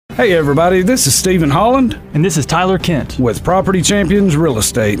Hey everybody, this is Stephen Holland. And this is Tyler Kent with Property Champions Real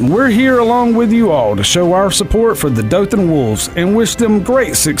Estate. And we're here along with you all to show our support for the Dothan Wolves and wish them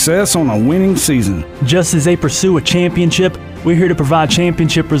great success on a winning season. Just as they pursue a championship, we're here to provide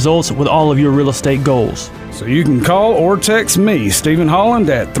championship results with all of your real estate goals. So you can call or text me, Stephen Holland,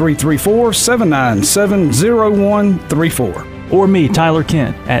 at 334-797-0134. Or me, Tyler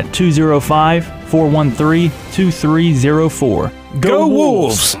Kent, at 205-413-2304. Go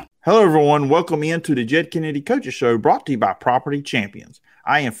Wolves! Hello, everyone. Welcome into the Jed Kennedy Coaches Show, brought to you by Property Champions.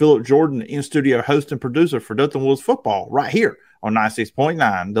 I am Philip Jordan, the in-studio host and producer for Dothan Wolves football, right here on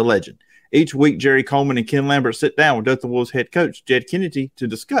 96.9 The Legend. Each week, Jerry Coleman and Ken Lambert sit down with Dothan Wolves head coach Jed Kennedy to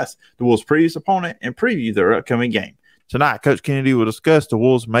discuss the Wolves' previous opponent and preview their upcoming game. Tonight, Coach Kennedy will discuss the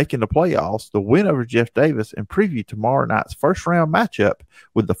Wolves making the playoffs, the win over Jeff Davis, and preview tomorrow night's first-round matchup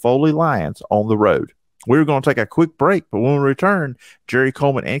with the Foley Lions on the road. We're going to take a quick break, but when we return, Jerry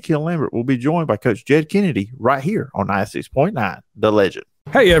Coleman and Ken Lambert will be joined by Coach Jed Kennedy right here on 96.9 The Legend.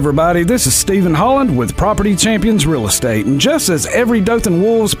 Hey everybody, this is Stephen Holland with Property Champions Real Estate. And just as every Dothan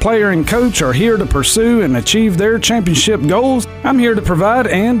Wolves player and coach are here to pursue and achieve their championship goals, I'm here to provide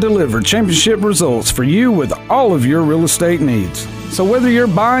and deliver championship results for you with all of your real estate needs. So whether you're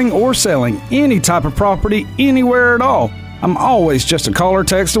buying or selling any type of property anywhere at all, I'm always just a call or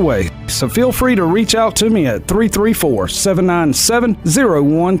text away. So feel free to reach out to me at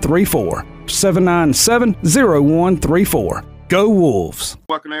 334-797-0134. 797-0134. Go Wolves.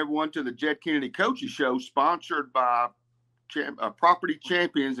 Welcome everyone to the Jed Kennedy Coaches Show, sponsored by Property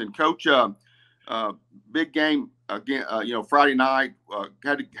Champions. And Coach, big game again. Friday night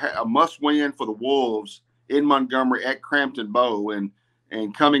had a must-win for the Wolves in Montgomery at Crampton Bow, and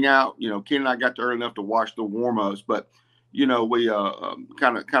coming out, Ken and I got there early enough to watch the warm-ups, but we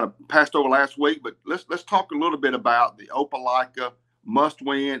kind of passed over last week. But let's talk a little bit about the Opelika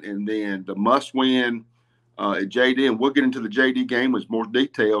must-win and then the must-win at JD, and we'll get into the JD game with more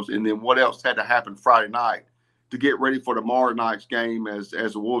details, and then what else had to happen Friday night to get ready for tomorrow night's game as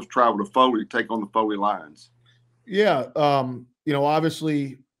the Wolves travel to Foley to take on the Foley Lions. Yeah,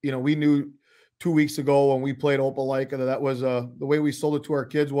 obviously, we knew 2 weeks ago when we played Opelika that was the way we sold it to our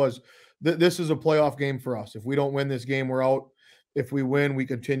kids was this is a playoff game for us. If we don't win this game, we're out. If we win, we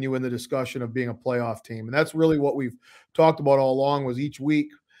continue in the discussion of being a playoff team, and that's really what we've talked about all along. Was each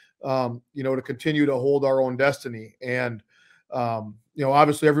week. To continue to hold our own destiny. And,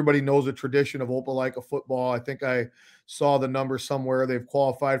 obviously everybody knows the tradition of Opelika football. I think I saw the number somewhere. They've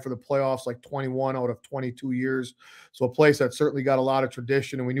qualified for the playoffs like 21 out of 22 years. So a place that certainly got a lot of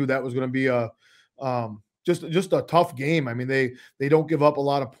tradition. And we knew that was going to be just a tough game. I mean, they don't give up a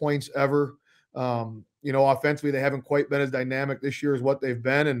lot of points ever. Offensively, they haven't quite been as dynamic this year as what they've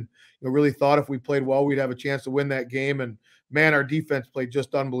been. And really thought if we played well, we'd have a chance to win that game. And man, our defense played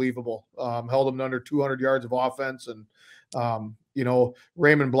just unbelievable. Held them to under 200 yards of offense. And,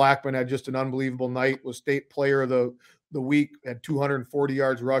 Raymond Blackman had just an unbelievable night, was state player of the week, had 240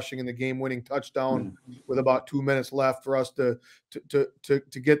 yards rushing in the game-winning touchdown with about 2 minutes left for us to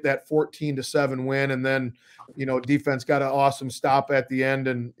get that 14-7 win. And then, defense got an awesome stop at the end,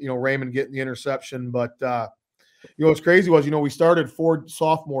 and, Raymond getting the interception. But, what's crazy was, we started 4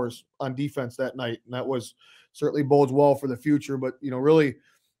 sophomores on defense that night, and that was certainly bodes well for the future. But, really,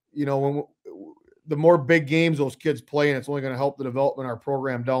 when the more big games those kids play, and it's only going to help the development of our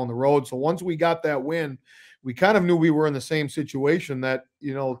program down the road. So once we got that win, we kind of knew we were in the same situation that,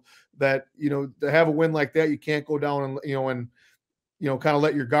 to have a win like that, you can't go down and, kind of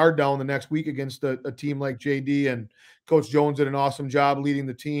let your guard down the next week against a team like JD. And Coach Jones did an awesome job leading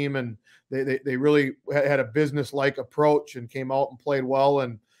the team, and they really had a business-like approach and came out and played well.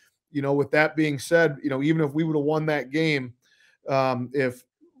 And, with that being said, even if we would have won that game, if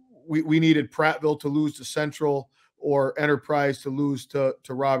we needed Prattville to lose to Central or Enterprise to lose to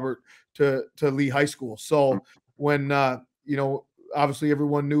Robert to Lee High School. So when, obviously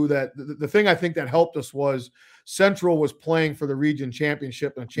everyone knew that the thing I think that helped us was Central was playing for the region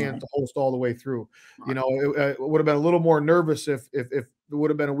championship and a chance to host all the way through. It would have been a little more nervous if it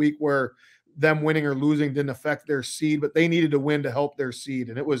would have been a week where them winning or losing didn't affect their seed, but they needed to win to help their seed.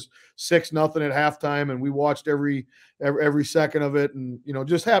 And it was 6-0 at halftime, and we watched every second of it, and,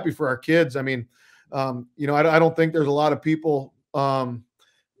 just happy for our kids. I mean, I don't think there's a lot of people, not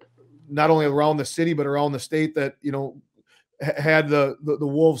only around the city, but around the state that, had the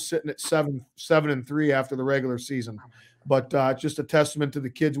Wolves sitting at 7-3 after the regular season. But just a testament to the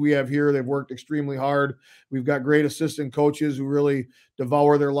kids we have here. They've worked extremely hard. We've got great assistant coaches who really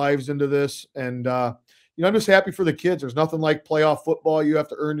devour their lives into this. And, I'm just happy for the kids. There's nothing like playoff football. You have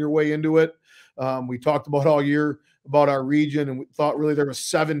to earn your way into it. We talked about all year about our region, and we thought really there were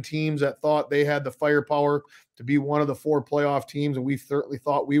 7 teams that thought they had the firepower to be one of the 4 playoff teams, and we certainly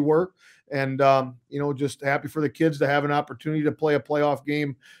thought we were. And just happy for the kids to have an opportunity to play a playoff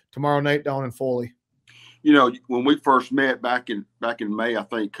game tomorrow night down in Foley. When we first met back in May, I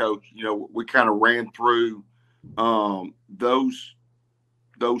think, Coach, we kind of ran through those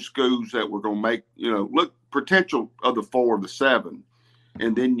schools that were going to make, look, potential of the 4 of the 7.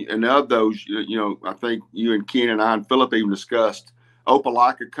 And then, and of those, I think you and Ken and I and Philip even discussed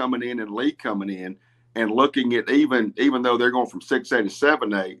Opelika coming in and Lee coming in, and looking at even though they're going from 6A to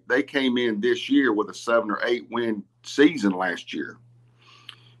 7A, they came in this year with a 7 or 8 win season last year.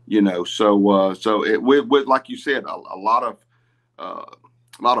 So it with like you said, a lot of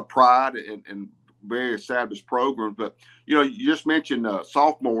pride and very established programs. But you just mentioned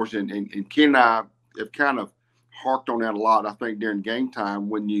sophomores, and Ken and I have kind of harked on that a lot, I think, during game time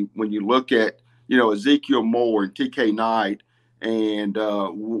when you look at Ezekiel Moore and TK Knight, and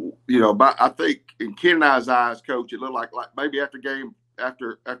but I think in Ken and I's eyes, Coach, it looked like maybe after game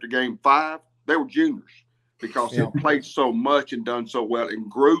 5 they were juniors, because he played so much and done so well and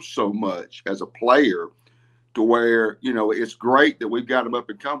grew so much as a player, to where it's great that we've got him up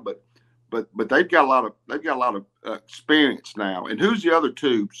and come, but they've got a lot of experience now. And who's the other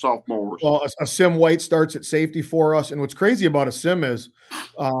 2 sophomores? Well, Asim White starts at safety for us. And what's crazy about Asim is,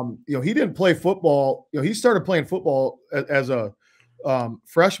 he didn't play football. He started playing football as a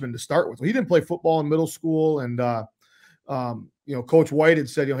freshman to start with. He didn't play football in middle school. And, Coach White had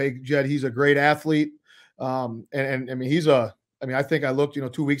said, hey, Jed, he's a great athlete. And I mean, I think I looked,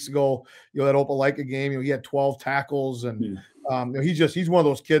 2 weeks ago, that Opelika game, he had 12 tackles, and he's one of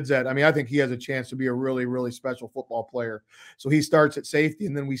those kids that, I think he has a chance to be a really, really special football player. So he starts at safety,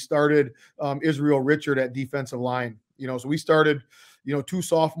 and then we started Israel Richard at defensive line. So we started, 2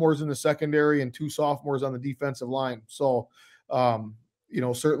 sophomores in the secondary and 2 sophomores on the defensive line. So,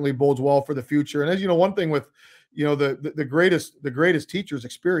 certainly bodes well for the future. And as one thing with, the greatest teacher's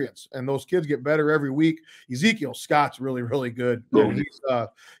experience, and those kids get better every week. Ezekiel Scott's really, really good. He's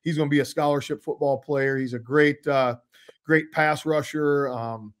going to be a scholarship football player. He's a great pass rusher,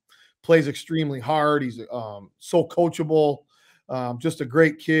 plays extremely hard. He's so coachable, just a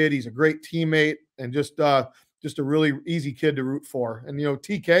great kid. He's a great teammate, and just a really easy kid to root for. And,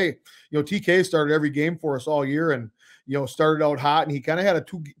 TK started every game for us all year, and, started out hot, and he kind of had a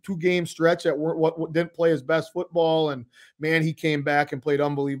two game stretch that what didn't play his best football. And man, he came back and played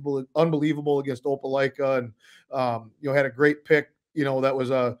unbelievable against Opelika, and, had a great pick, that was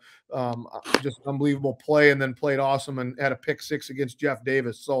just an unbelievable play, and then played awesome and had a pick 6 against Jeff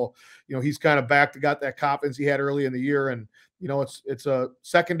Davis. So, he's kind of got that confidence he had early in the year. And, it's a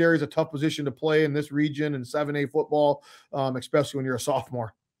secondary is a tough position to play in this region in 7A football, especially when you're a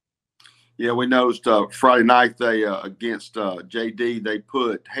sophomore. Yeah, we noticed Friday night they against JD, they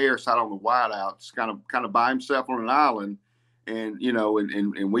put Harris out on the wideouts, kind of by himself on an island, and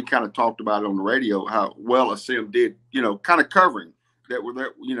and we kind of talked about it on the radio how well Asim did, kind of covering that. Were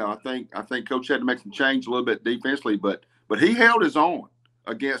there, I think Coach had to make some change a little bit defensively, but he held his own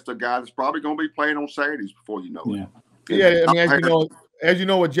against a guy that's probably going to be playing on Saturdays before you know it. Yeah, as you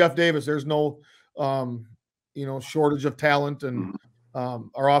know, with Jeff Davis, there's no shortage of talent, and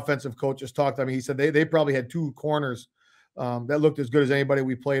our offensive coach just talked. He said they probably had 2 corners that looked as good as anybody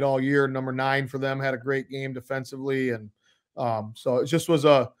we played all year. Number 9 for them had a great game defensively, and so it just was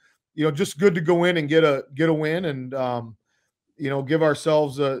just good to go in and get a win, and give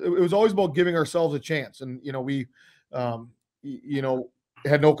ourselves it was always about giving ourselves a chance. And we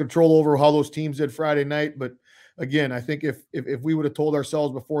had no control over how those teams did Friday night, but again, I think if we would have told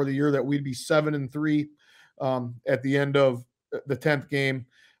ourselves before the year that we'd be 7-3 at the end of the 10th game,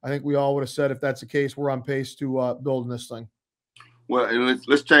 I think we all would have said, if that's the case, we're on pace to building this thing. Well, and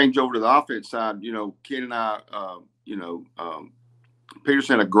let's change over to the offense side. Ken and I,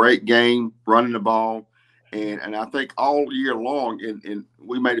 Peterson had a great game running the ball, and I think all year long, and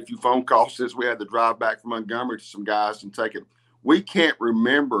we made a few phone calls since we had the drive back from Montgomery to some guys and take it. We can't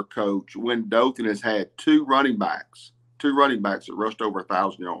remember, Coach, when Dothan has had 2 running backs that rushed over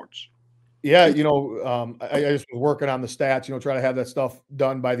 1,000 yards. Yeah, I just was working on the stats, trying to have that stuff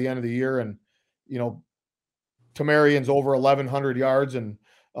done by the end of the year. And, Tamarian's over 1,100 yards, and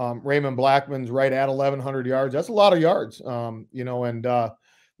Raymond Blackman's right at 1,100 yards. That's a lot of yards,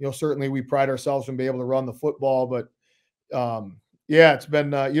 certainly we pride ourselves in being able to run the football. But, it's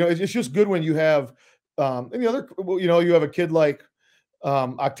been, it's just good when you have you have a kid like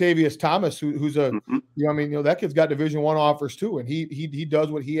Octavius Thomas, who's a, that kid's got Division I offers too. And he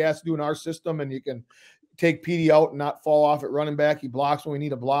does what he has to do in our system, and you can take PD out and not fall off at running back. He blocks when we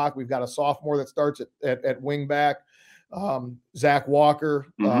need a block. We've got a sophomore that starts at wing back. Zach Walker.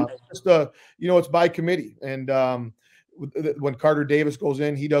 It's by committee. And when Carter Davis goes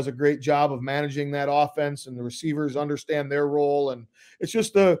in, he does a great job of managing that offense, and the receivers understand their role. And it's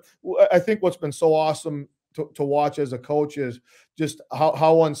just I think what's been so awesome to watch as a coach is just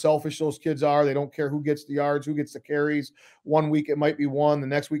how unselfish those kids are. They don't care who gets the yards, who gets the carries. One week it might be one, the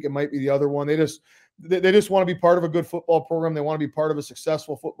next week it might be the other one. They just want to be part of a good football program. They want to be part of a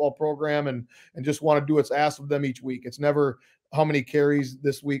successful football program, and just want to do what's asked of them each week. It's never how many carries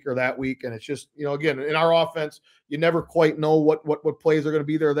this week or that week. And it's just, again, in our offense, you never quite know what plays are going to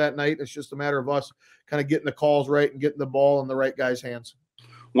be there that night. It's just a matter of us kind of getting the calls right and getting the ball in the right guy's hands.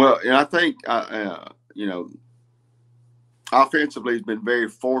 Well, and I think, offensively has been very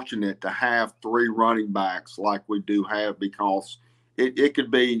fortunate to have 3 running backs like we do have, because it could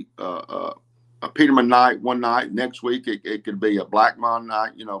be a Peterman night one night. Next week it could be a Blackmon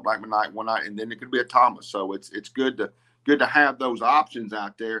night, Blackmon night one night, and then it could be a Thomas. So it's good to have those options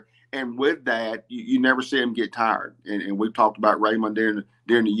out there. And with that, you never see him get tired. And we've talked about Raymond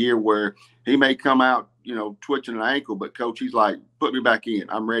during the year where he may come out, twitching an ankle, but coach, he's like, put me back in.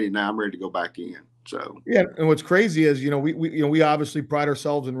 I'm ready now. I'm ready to go back in. So yeah, and what's crazy is we obviously pride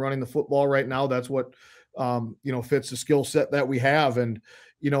ourselves in running the football right now. That's what fits the skill set that we have. And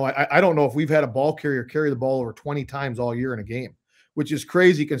I don't know if we've had a ball carrier carry the ball over 20 times all year in a game, which is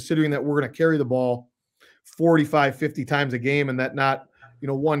crazy considering that we're going to carry the ball 45, 50 times a game, and that not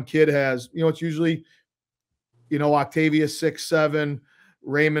one kid has it's usually Octavius 6'7",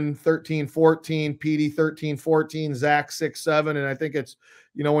 Raymond 13-14, Petey 13-14, Zach 6'7", and I think it's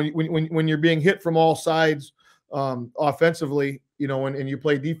when you're being hit from all sides offensively, and you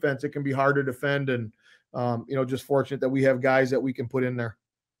play defense, it can be hard to defend. And just fortunate that we have guys that we can put in there.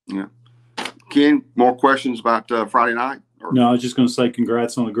 Yeah. Ken, more questions about Friday night? No, I was just going to say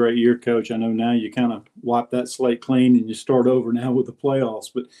congrats on a great year, Coach. I know now you kind of wipe that slate clean and you start over now with the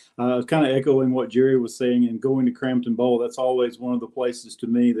playoffs. But I was kind of echoing what Jerry was saying, and going to Crampton Bowl, that's always one of the places to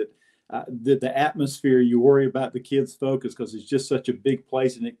me that the atmosphere, you worry about the kids' focus because it's just such a big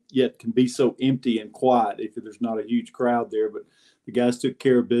place, and it yet can be so empty and quiet if there's not a huge crowd there. But the guys took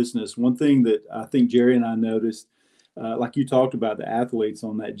care of business. One thing that I think Jerry and I noticed, like you talked about the athletes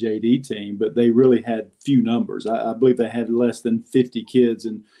on that JD team, but they really had few numbers. I believe they had less than 50 kids.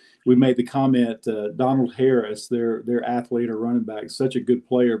 And we made the comment, Donald Harris, their athlete or running back, such a good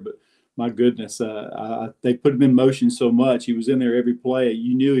player, but my goodness, they put him in motion so much. He was in there every play.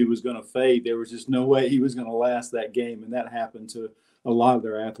 You knew he was going to fade. There was just no way he was going to last that game. And that happened to a lot of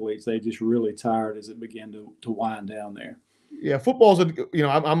their athletes. They just really tired as it began to wind down there. Yeah, football's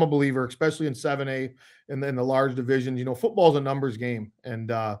I'm a believer, especially in 7A and then the large divisions. Football's a numbers game, and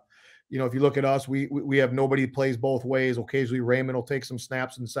if you look at us, we have nobody who plays both ways. Occasionally, Raymond will take some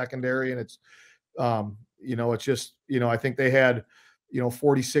snaps in secondary, and it's it's just I think they had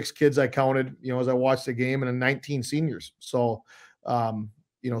 46 kids I counted as I watched the game, and then 19 seniors. So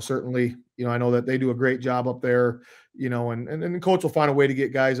certainly I know that they do a great job up there. And the coach will find a way to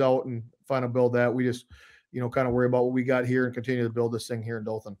get guys out and find a build that. We just kind of worry about what we got here and continue to build this thing here in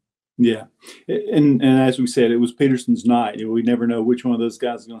Dothan. Yeah. And as we said, it was Peterson's night. We never know which one of those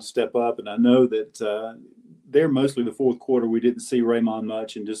guys is going to step up. And I know that they're mostly the fourth quarter. We didn't see Raymond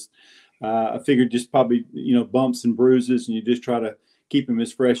much, and just I figured just probably, bumps and bruises, and you just try to keep him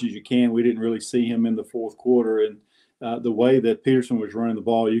as fresh as you can. We didn't really see him in the fourth quarter. And the way that Peterson was running the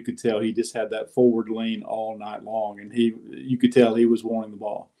ball, you could tell he just had that forward lean all night long. And you could tell he was wanting the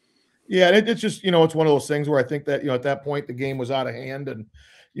ball. Yeah, and it's just, it's one of those things where I think that, at that point the game was out of hand, and,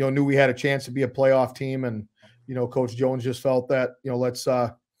 knew we had a chance to be a playoff team. And, Coach Jones just felt that, let's,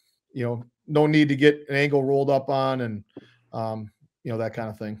 no need to get an angle rolled up on, and, that kind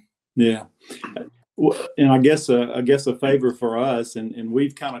of thing. Yeah. And I guess a favor for us, and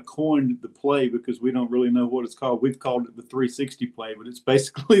we've kind of coined the play because we don't really know what it's called. We've called it the 360 play, but it's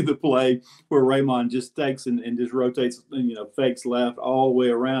basically the play where Raymond just takes and just rotates, fakes left all the way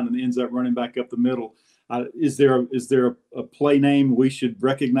around and ends up running back up the middle. Is there a play name we should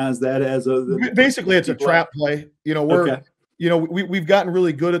recognize that as? Basically, it's a trap play. We've gotten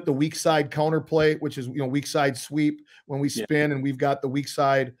really good at the weak side counter play, which is weak side sweep when we spin, and we've got the weak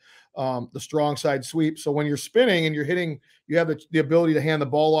side. The strong side sweep. So when you're spinning and you're hitting, you have the ability to hand the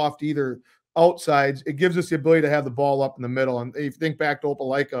ball off to either outsides. It gives us the ability to have the ball up in the middle. And if you think back to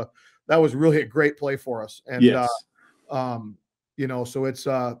Opelika, that was really a great play for us. And, yes. So it's,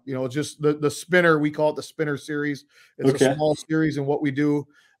 just the spinner, we call it the spinner series. It's a small series in what we do.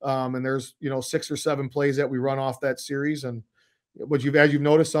 And there's, 6 or 7 plays that we run off that series. And as you've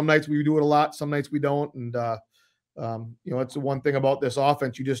noticed, some nights we do it a lot, some nights we don't. And, It's the one thing about this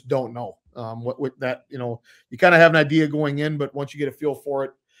offense, you just don't know what that, you kind of have an idea going in, but once you get a feel for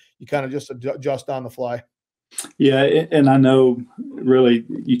it, you kind of just adjust on the fly. Yeah, and I know really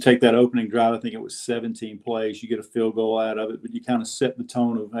you take that opening drive, I think it was 17 plays, you get a field goal out of it, but you kind of set the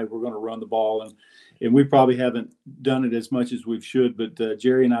tone of, hey, we're going to run the ball. And we probably haven't done it as much as we should, but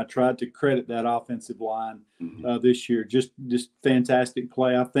Jerry and I tried to credit that offensive line this year. Just fantastic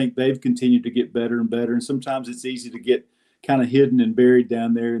play. I think they've continued to get better and better, and sometimes it's easy to get kind of hidden and buried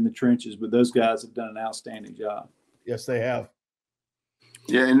down there in the trenches, but those guys have done an outstanding job. Yes, they have.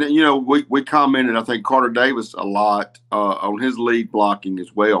 Yeah, and we commented, I think, Carter Davis a lot on his lead blocking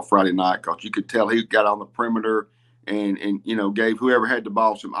as well Friday night, because you could tell he got on the perimeter and gave whoever had the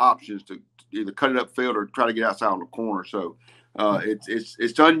ball some options to either cut it upfield or try to get outside on the corner. So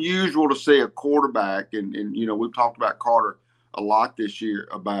it's unusual to see a quarterback, and we've talked about Carter a lot this year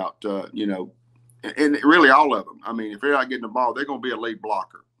about and really all of them. I mean, if they're not getting the ball, they're going to be a lead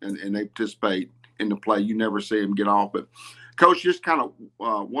blocker, and they participate in the play. You never see them get off, but. Coach, just kind of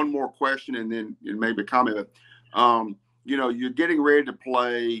one more question and then maybe a comment. You're getting ready to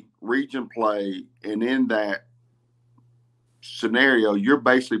play region play, and in that scenario, you're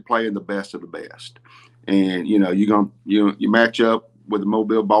basically playing the best of the best. And, you match up with the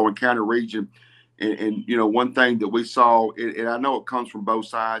Mobile, Baldwin County region. And one thing that we saw, and I know it comes from both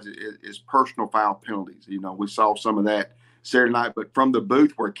sides, is personal foul penalties. We saw some of that Saturday night, but from the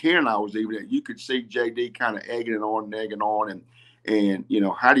booth where Ken and I was even at, you could see JD kind of egging on, and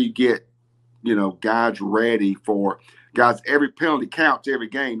how do you get, guys ready for guys? Every penalty counts every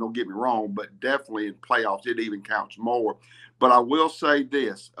game. Don't get me wrong, but definitely in playoffs, it even counts more. But I will say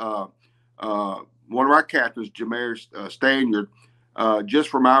this: one of our captains, Jameer Stanyard, just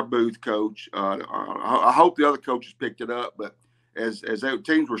from our booth coach. I hope the other coaches picked it up, but as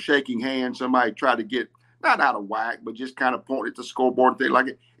teams were shaking hands, somebody tried to get. Not out of whack, but just kind of point at the scoreboard and things like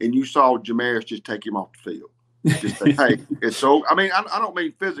it. And you saw Jameer just take him off the field. Just say, hey, it's so. I mean, I don't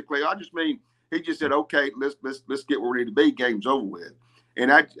mean physically. I just mean he just said, okay, let's get where we need to be. Game's over with,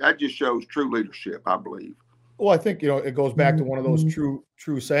 and that just shows true leadership, I believe. Well, I think it goes back to one of those true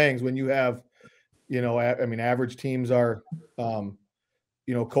sayings when you have, average teams are,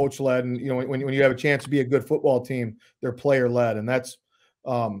 coach led, and when you have a chance to be a good football team, they're player led, and that's.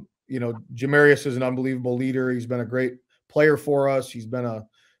 Jamarius is an unbelievable leader. He's been a great player for us. He's been a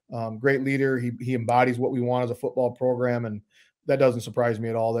great leader. He embodies what we want as a football program, and that doesn't surprise me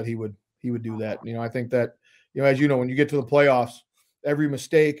at all that he would do that. I think that as when you get to the playoffs, every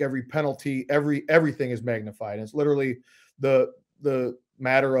mistake, every penalty, everything is magnified. It's literally the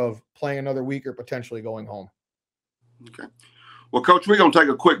matter of playing another week or potentially going home. Okay. Well, Coach, we're going to take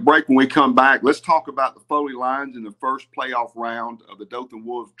a quick break. When we come back, let's talk about the Foley Lions in the first playoff round of the Dothan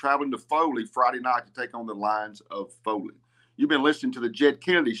Wolves, traveling to Foley Friday night to take on the Lions of Foley. You've been listening to the Jed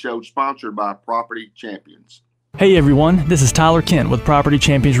Kennedy Show, sponsored by Property Champions. Hey everyone, this is Tyler Kent with Property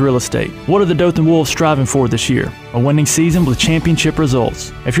Champions Real Estate. What are the Dothan Wolves striving for this year? A winning season with championship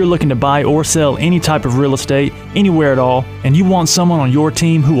results. If you're looking to buy or sell any type of real estate, anywhere at all, and you want someone on your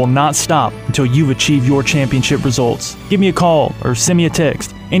team who will not stop until you've achieved your championship results, give me a call or send me a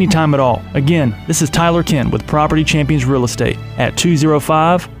text anytime at all. Again, this is Tyler Kent with Property Champions Real Estate at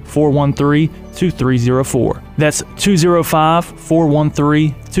 205-413-2304. That's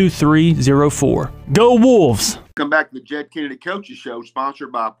 205-413-2304. Go Wolves! Come back to the Jed Kennedy Coaches Show,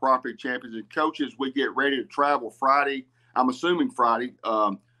 sponsored by Property Champions and Coaches. We get ready to travel Friday. I'm assuming Friday,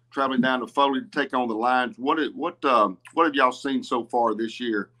 traveling down to Foley to take on the Lions. What have y'all seen so far this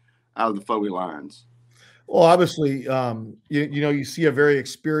year out of the Foley Lions? Well, obviously, you see a very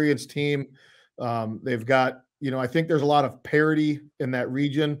experienced team. They've got, I think there's a lot of parity in that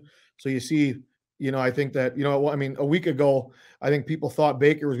region. So you see, I think that, a week ago, I think people thought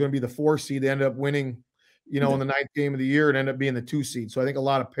Baker was going to be the 4 seed. They ended up winning, in the 9th game of the year and ended up being the 2 seed. So I think a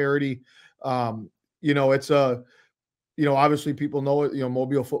lot of parity. It's obviously people know it,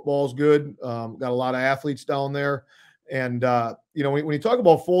 Mobile football is good. Got a lot of athletes down there. And, when you talk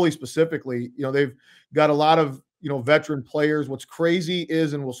about Foley specifically, they've got a lot of, veteran players. What's crazy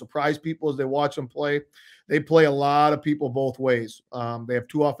is, and will surprise people as they watch them play, they play a lot of people both ways. They have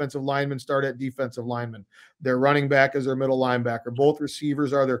 2 offensive linemen start at defensive linemen. Their running back is their middle linebacker. Both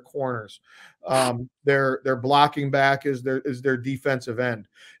receivers are their corners. Their blocking back is their defensive end.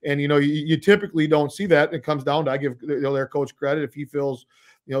 And, you typically don't see that. It comes down to, I give their coach credit if he feels,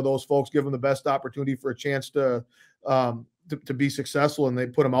 those folks give them the best opportunity for a chance to be successful, and they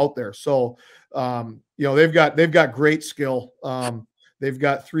put them out there. So, they've got great skill. They've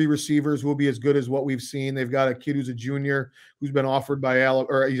got 3 receivers who will be as good as what we've seen. They've got a kid who's a junior who's been offered by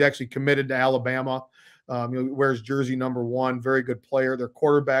he's actually committed to Alabama. Wears jersey number 1, very good player. Their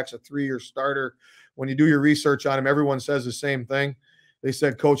quarterback's a 3-year starter. When you do your research on him, everyone says the same thing. They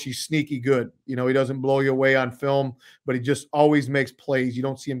said, Coach, he's sneaky good. He doesn't blow you away on film, but he just always makes plays. You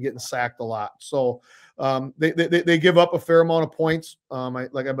don't see him getting sacked a lot. So they give up a fair amount of points.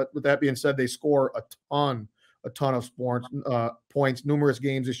 But with that being said, they score a ton of points, numerous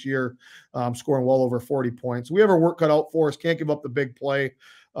games this year, scoring well over 40 points. We have our work cut out for us. Can't give up the big play.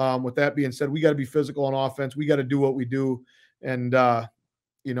 With that being said, we got to be physical on offense. We got to do what we do. And,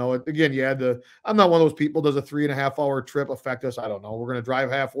 again, I'm not one of those people, does a 3.5-hour trip affect us? I don't know. We're going to drive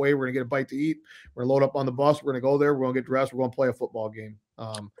halfway. We're going to get a bite to eat. We're going to load up on the bus. We're going to go there. We're going to get dressed. We're going to play a football game.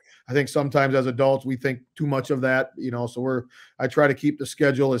 I think sometimes as adults, we think too much of that, so I try to keep the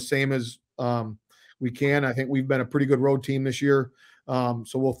schedule as same as we can. I think we've been a pretty good road team this year. So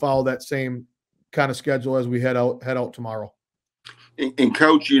we'll follow that same kind of schedule as we head out tomorrow. And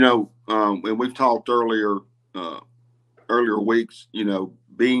Coach, and we've talked earlier weeks,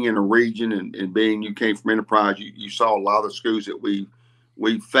 being in a region and being you came from Enterprise, you saw a lot of the schools that we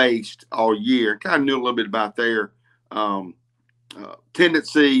faced all year. Kind of knew a little bit about their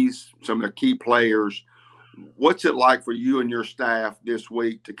tendencies, some of the key players. What's it like for you and your staff this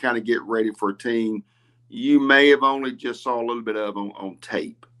week to kind of get ready for a team you may have only just saw a little bit of on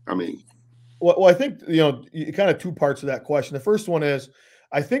tape? I mean, well, I think, kind of two parts of that question. The first one is,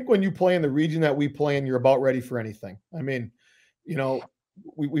 I think when you play in the region that we play in, you're about ready for anything. I mean,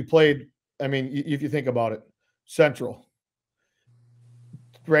 we played, if you think about it, Central,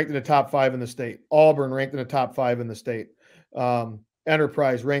 ranked in the top 5 in the state. Auburn, ranked in the top 5 in the state.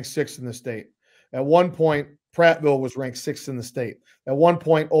 Enterprise, ranked 6th in the state. At one point, Prattville was ranked 6th in the state. At one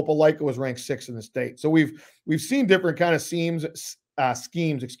point, Opelika was ranked 6th in the state. So we've seen different kind of schemes,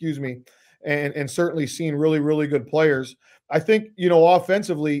 and certainly seen really, really good players. I think,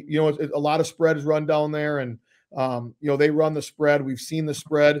 offensively, a lot of spread is run down there, and they run the spread. We've seen the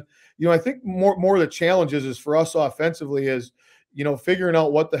spread. I think more of the challenges is for us offensively is, figuring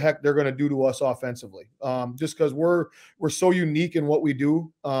out what the heck they're going to do to us offensively. Just because we're so unique in what we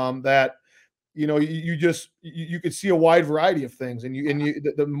do, that you could see a wide variety of things, and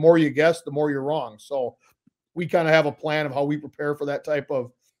the more you guess, the more you're wrong. So we kind of have a plan of how we prepare for that type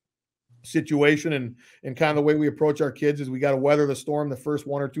of situation, and kind of the way we approach our kids is we got to weather the storm the first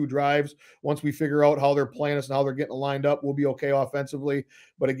 1 or 2 drives. Once we figure out how they're playing us and how they're getting lined up, we'll be okay offensively.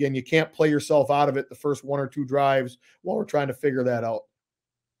 But again, you can't play yourself out of it the first 1 or 2 drives while we're trying to figure that out.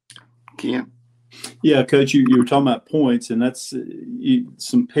 Can't. Yeah, Coach, you were talking about points, and that's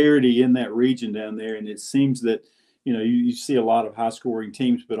some parity in that region down there. And it seems that, you see a lot of high-scoring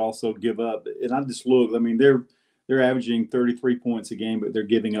teams, but also give up. And I just look, they're averaging 33 points a game, but they're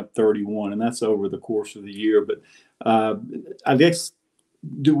giving up 31, and that's over the course of the year. But I guess,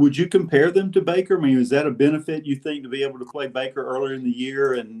 would you compare them to Baker? I mean, is that a benefit, you think, to be able to play Baker earlier in the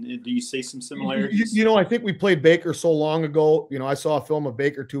year? And do you see some similarities? I think we played Baker so long ago. I saw a film of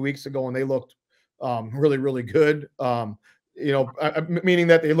Baker 2 weeks ago, and they looked really, really good. Meaning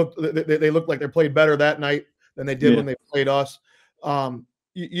that they looked like they played better that night than they did when they played us.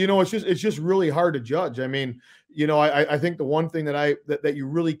 It's just really hard to judge. I mean, I think the one thing that you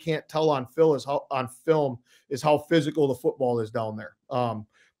really can't tell on film is how physical the football is down there.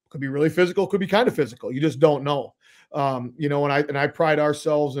 Could be really physical, could be kind of physical. You just don't know. And I pride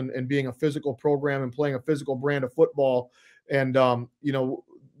ourselves in being a physical program and playing a physical brand of football. And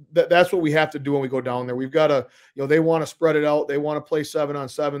that's what we have to do when we go down there. We've got to, they want to spread it out. They want to play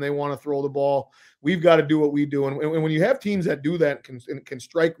 7-on-7. They want to throw the ball. We've got to do what we do. And when you have teams that do that and can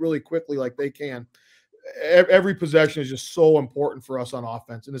strike really quickly like they can, every possession is just so important for us on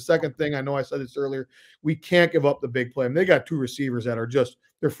offense. And the second thing, I know I said this earlier, we can't give up the big play. I mean, they got 2 receivers that are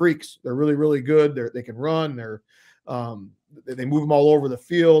they're freaks. They're really, really good. They can run. They move them all over the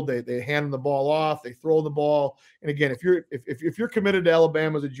field. They hand them the ball off. They throw the ball. And again, if you're committed to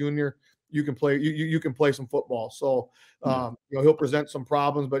Alabama as a junior, you can play. You can play some football. So he'll present some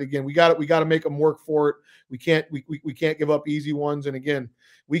problems, but again, we got to make them work for it. We can't give up easy ones. And again,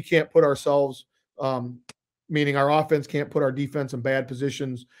 we can't put ourselves, meaning our offense can't put our defense in bad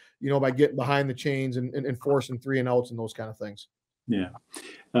positions, by getting behind the chains and forcing 3-and-outs and those kind of things. Yeah.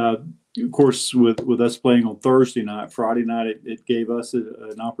 Of course, with us playing on Thursday night, Friday night, it gave us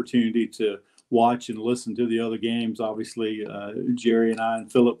an opportunity to watch and listen to the other games. Obviously, Jerry and I and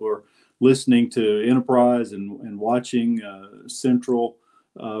Philip were listening to Enterprise and watching Central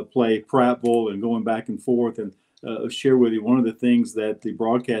play Prattville and going back and forth. And share with you one of the things that the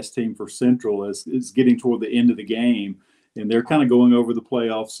broadcast team for Central is getting toward the end of the game, and they're kind of going over the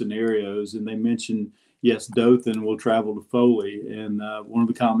playoff scenarios. And they mentioned, yes, Dothan will travel to Foley. And one of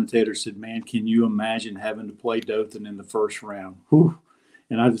the commentators said, man, can you imagine having to play Dothan in the first round? Whew.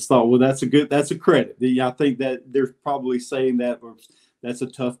 And I just thought, well, that's a credit. I think that they're probably saying that that's a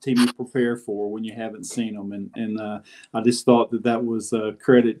tough team to prepare for when you haven't seen them. And I just thought that was a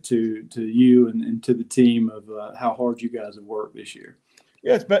credit to you and to the team of how hard you guys have worked this year.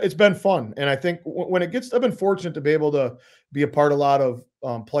 Yeah, it's been fun. And I think when I've been fortunate to be able to be a part of a lot of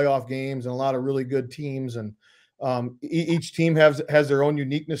playoff games and a lot of really good teams. And each team has their own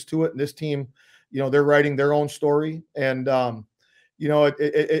uniqueness to it. And this team, they're writing their own story. And,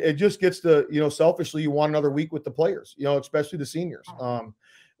 it just gets to, selfishly, you want another week with the players, especially the seniors.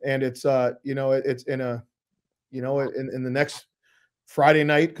 And it's, it's in in the next Friday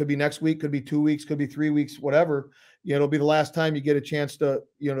night, could be next week, could be 2 weeks, could be 3 weeks, whatever. It'll be the last time you get a chance to,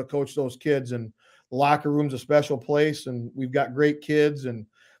 to coach those kids. And the locker room's a special place, and we've got great kids. And,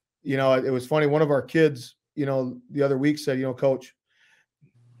 it was funny. One of our kids, the other week said, Coach,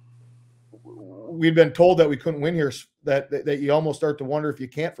 we'd been told that we couldn't win here, that you almost start to wonder if you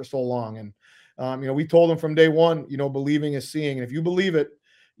can't for so long. And, we told them from day one, believing is seeing. And if you believe it,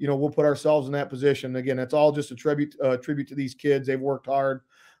 we'll put ourselves in that position. Again, it's all just a tribute to these kids. They've worked hard.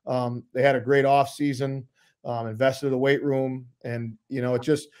 They had a great off season, invested in the weight room. And,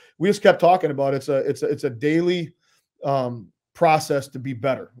 we just kept talking about it. It's a daily process to be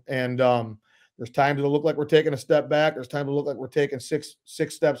better. And there's times it'll look like we're taking a step back. There's times it'll look like we're taking six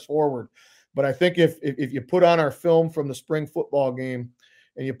steps forward. But I think if you put on our film from the spring football game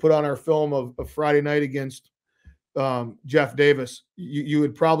and you put on our film of Friday night against Jeff Davis, you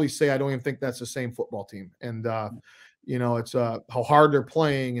would probably say, I don't even think that's the same football team. And, it's how hard they're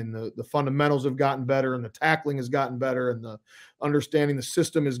playing, and the fundamentals have gotten better, and the tackling has gotten better, and the understanding the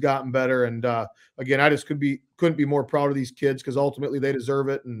system has gotten better. And again, I just couldn't be more proud of these kids, because ultimately they deserve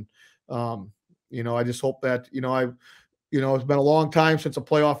it. And, I just hope that, it's been a long time since a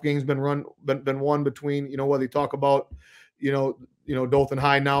playoff game's been won between, whether you talk about, Dothan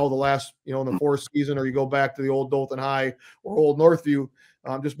High now, the last, in the fourth season, or you go back to the old Dothan High or old Northview.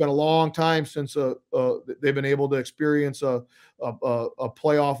 Just been a long time since they've been able to experience a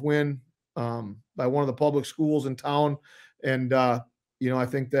playoff win by one of the public schools in town. And, I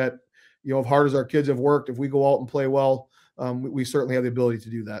think that, as hard as our kids have worked, if we go out and play well, we certainly have the ability to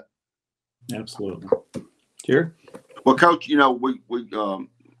do that. Absolutely. Jared? Well, Coach, we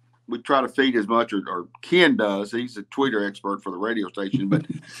try to feed as much, or Ken does. He's a Twitter expert for the radio station, but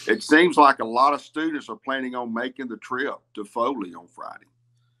it seems like a lot of students are planning on making the trip to Foley on Friday.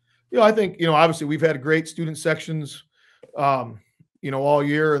 I think, obviously we've had great student sections, all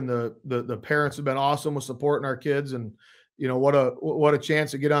year, and the parents have been awesome with supporting our kids, and, what a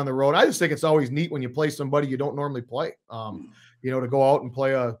chance to get on the road. I just think it's always neat when you play somebody you don't normally play, to go out and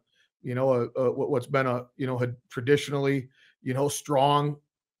play what's been a traditionally, strong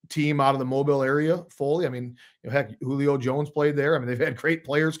team out of the Mobile area, Foley. I mean, heck, Julio Jones played there. I mean, they've had great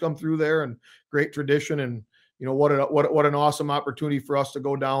players come through there, and great tradition. And, what an awesome opportunity for us to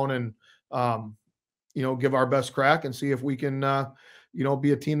go down and, give our best crack and see if we can,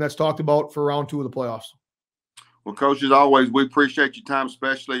 be a team that's talked about for round 2 of the playoffs. Well, Coach, as always, we appreciate your time,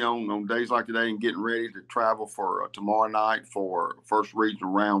 especially on days like today, and getting ready to travel for tomorrow night for first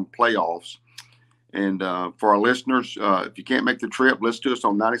regional round playoffs. And for our listeners, if you can't make the trip, listen to us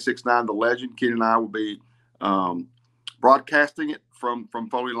on 96.9 The Legend. Ken and I will be broadcasting it from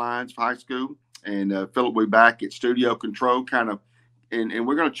Foley Lions High School. And Philip will be back at studio control, and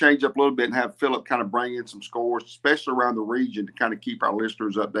we're going to change up a little bit and have Philip kind of bring in some scores, especially around the region, to kind of keep our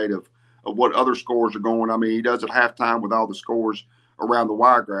listeners updated of what other scores are going. I mean, he does at halftime with all the scores around the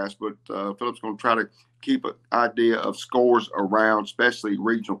Wiregrass, but Philip's going to try to keep an idea of scores around, especially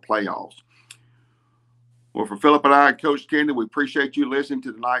regional playoffs. Well, for Philip and I and Coach Kennedy, we appreciate you listening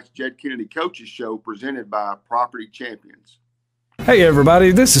to tonight's Jed Kennedy Coaches Show, presented by Property Champions. Hey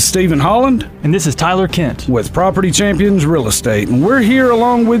everybody, this is Stephen Holland. And this is Tyler Kent with Property Champions Real Estate. And we're here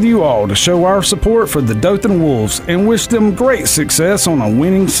along with you all to show our support for the Dothan Wolves and wish them great success on a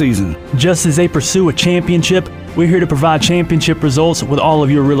winning season. Just as they pursue a championship, we're here to provide championship results with all of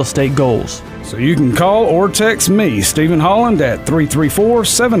your real estate goals. So you can call or text me, Stephen Holland, at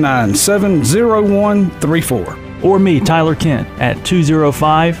 334-797-0134. Or me, Tyler Kent, at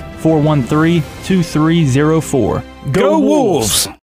 205-413-2304. Go Wolves!